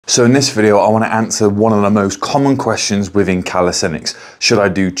So in this video, I want to answer one of the most common questions within calisthenics. Should I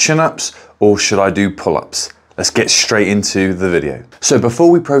do chin-ups or should I do pull-ups? Let's get straight into the video. So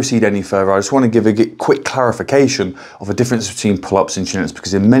before we proceed any further, I just want to give a quick clarification of the difference between pull-ups and chin-ups,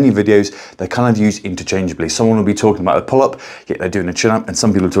 because in many videos, they're kind of used interchangeably. Someone will be talking about a pull-up, yet they're doing a chin-up, and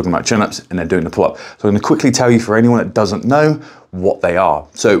some people are talking about chin-ups and they're doing a pull-up. So I'm going to quickly tell you, for anyone that doesn't know, what they are.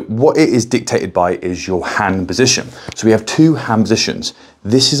 So what it is dictated by is your hand position. So we have two hand positions.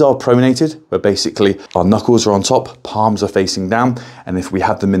 This is our pronated, where basically our knuckles are on top, palms are facing down. And if we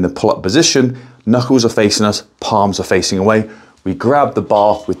have them in the pull-up position, knuckles are facing us, palms are facing away. We grab the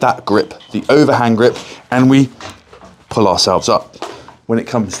bar with that grip, the overhand grip, and we pull ourselves up. When it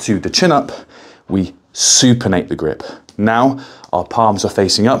comes to the chin-up, we supinate the grip. Now our palms are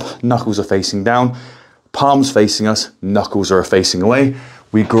facing up, knuckles are facing down, palms facing us, knuckles are facing away.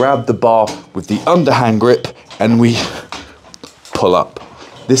 We grab the bar with the underhand grip and we pull up.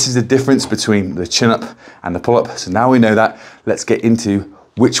 This is the difference between the chin-up and the pull-up. So now we know that, let's get into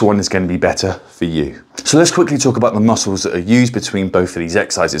which one is going to be better for you. So let's quickly talk about the muscles that are used between both of these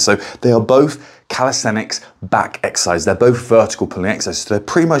exercises. So they are both calisthenics back exercises. They're both vertical pulling exercises. So they're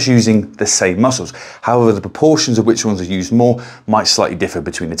pretty much using the same muscles. However, the proportions of which ones are used more might slightly differ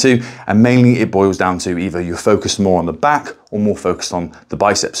between the two. And mainly it boils down to either you're focused more on the back or more focused on the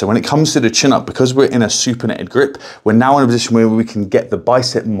bicep. So when it comes to the chin up, because we're in a supinated grip, we're now in a position where we can get the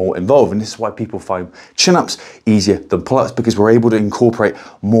bicep more involved. And this is why people find chin ups easier than pull ups, because we're able to incorporate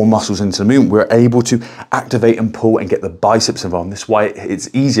more muscles into the movement. We're able to activate and pull and get the biceps involved. This is why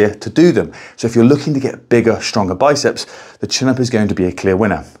it's easier to do them. So if you're looking to get bigger, stronger biceps, the chin up is going to be a clear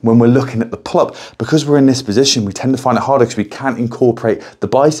winner. When we're looking at the pull up, because we're in this position, we tend to find it harder because we can't incorporate the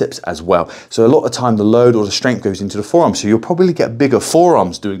biceps as well. So a lot of time the load or the strength goes into the forearm. So you'll probably get bigger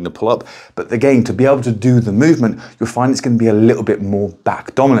forearms doing the pull up, but again, to be able to do the movement, you'll find it's going to be a little bit more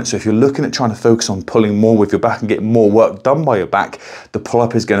back dominant. So if you're looking at trying to focus on pulling more with your back and getting more work done by your back, the pull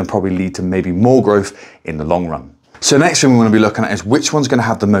up is going to probably lead to maybe more growth in the long run. So next thing we want to be looking at is which one's going to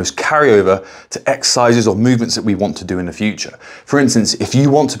have the most carryover to exercises or movements that we want to do in the future. For instance, if you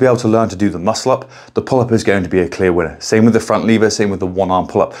want to be able to learn to do the muscle up, the pull up is going to be a clear winner. Same with the front lever, same with the one arm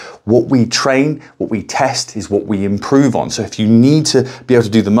pull up. What we train, what we test is what we improve on. So if you need to be able to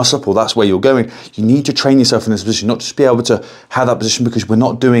do the muscle up, or that's where you're going, you need to train yourself in this position, not just be able to have that position because we're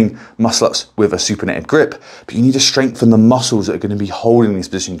not doing muscle ups with a supinated grip, but you need to strengthen the muscles that are going to be holding this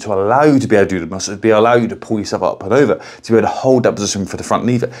position to allow you to be able to do the muscles, to allow you to pull yourself up and over, to be able to hold that position for the front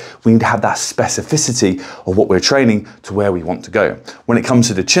lever. We need to have that specificity of what we're training to where we want to go. When it comes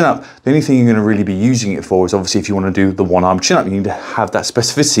to the chin up, the only thing you're going to really be using it for is obviously if you want to do the one arm chin up, you need to have that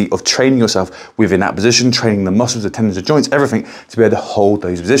specificity of training yourself within that position, training the muscles, the tendons, the joints, everything to be able to hold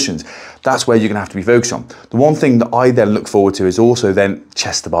those positions. That's where you're going to have to be focused on. The one thing that I then look forward to is also then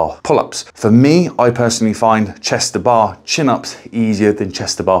chest to bar pull-ups. For me, I personally find chest to bar chin-ups easier than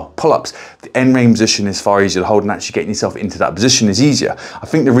chest to bar pull-ups. The end range position is far easier to hold, and actually getting yourself into that position is easier. I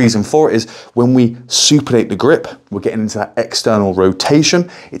think the reason for it is when we supinate the grip, we're getting into that external rotation.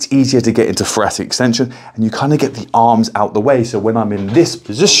 It's easier to get into thoracic extension, and you kind of get the arms out the way. So when I'm in this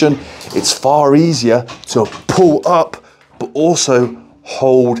position, it's far easier to pull up, but also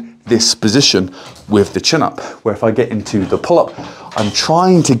hold this position with the chin up, where if I get into the pull up, I'm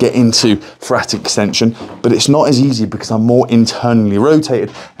trying to get into thoracic extension, but it's not as easy because I'm more internally rotated.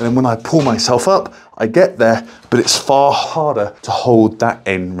 And then when I pull myself up, I get there, but it's far harder to hold that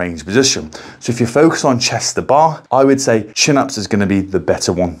end range position. So if you focus on chest to bar, I would say chin ups is going to be the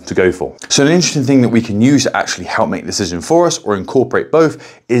better one to go for. So an interesting thing that we can use to actually help make the decision for us or incorporate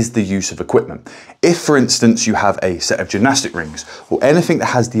both is the use of equipment. If, for instance, you have a set of gymnastic rings or anything that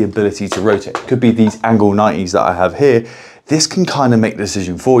has the ability to rotate, it could be these angle 90s that I have here, this can kind of make the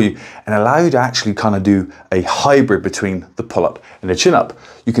decision for you and allow you to actually kind of do a hybrid between the pull-up and the chin-up.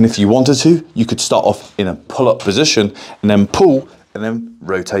 You can, if you wanted to, you could start off in a pull-up position and then pull and then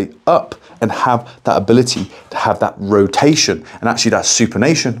rotate up and have that ability to have that rotation, and actually that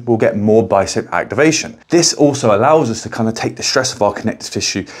supination will get more bicep activation. This also allows us to kind of take the stress of our connective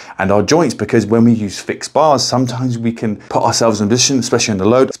tissue and our joints, because when we use fixed bars, sometimes we can put ourselves in a position, especially in the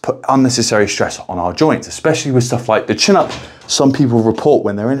load, to put unnecessary stress on our joints, especially with stuff like the chin up. Some people report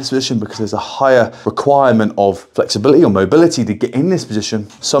when they're in this position, because there's a higher requirement of flexibility or mobility to get in this position,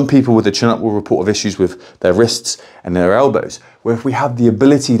 some people with the chin up will report of issues with their wrists and their elbows. Where if we have the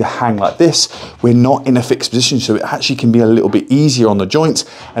ability to hang like this, we're not in a fixed position, so it actually can be a little bit easier on the joints.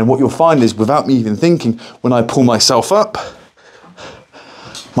 And what you'll find is, without me even thinking, when I pull myself up,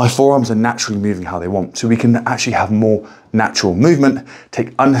 my forearms are naturally moving how they want. So we can actually have more natural movement,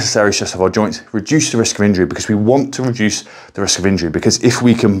 take unnecessary stress off our joints, reduce the risk of injury, because we want to reduce the risk of injury, because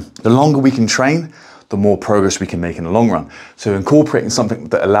the longer we can train, the more progress we can make in the long run. So incorporating something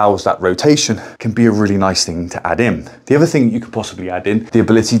that allows that rotation can be a really nice thing to add in. The other thing you could possibly add in, the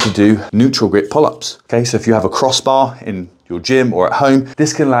ability to do neutral grip pull-ups. Okay, so if you have a crossbar in your gym or at home,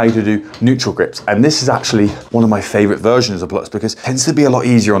 this can allow you to do neutral grips. And this is actually one of my favorite versions of pull-ups because it tends to be a lot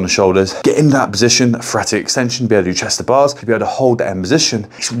easier on the shoulders. Get in that position, that thoracic extension, be able to do chest to bars, to be able to hold that end position.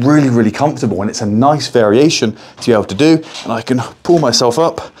 It's really, really comfortable and it's a nice variation to be able to do. And I can pull myself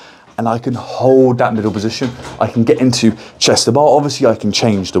up and I can hold that middle position. I can get into chest to bar. Obviously I can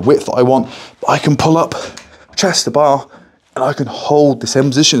change the width that I want, but I can pull up chest to bar and I can hold this end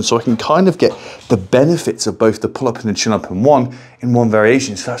position, so I can kind of get the benefits of both the pull-up and the chin-up in one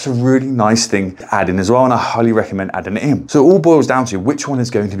variation. So that's a really nice thing to add in as well, and I highly recommend adding it in. So it all boils down to which one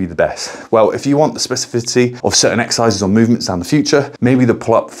is going to be the best. Well, if you want the specificity of certain exercises or movements down the future, maybe the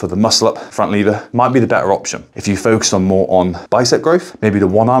pull-up for the muscle-up front lever might be the better option. If you focus on more on bicep growth, maybe the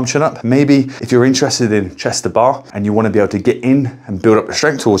one-arm chin-up. Maybe if you're interested in chest to bar and you want to be able to get in and build up the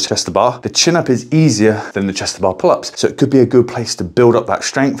strength towards chest to bar, the chin-up is easier than the chest to bar pull-ups. So it could be a good place to build up that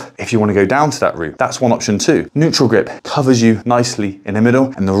strength if you want to go down to that route. That's one option too. Neutral grip covers you nicely in the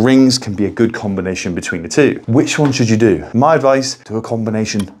middle, and the rings can be a good combination between the two. Which one should you do? My advice, do a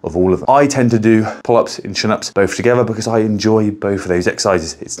combination of all of them. I tend to do pull-ups and chin-ups both together because I enjoy both of those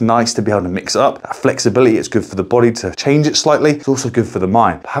exercises. It's nice to be able to mix it up. That flexibility, it's good for the body to change it slightly. It's also good for the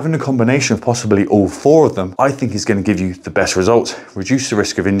mind. But having a combination of possibly all four of them, I think is going to give you the best results, reduce the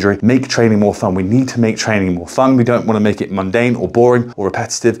risk of injury, make training more fun. We need to make training more fun. We don't want to make it mundane or boring or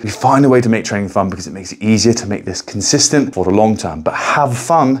repetitive. We find a way to make training fun because it makes it easier to make this consistent for the long term. But have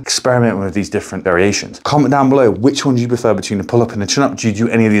fun experimenting with these different variations. Comment down below which one do you prefer between the pull-up and the chin-up. Do you do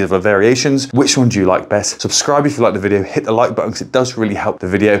any of these other variations? Which one do you like best? Subscribe if you like the video, hit the like button because it does really help the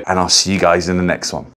video, and I'll see you guys in the next one.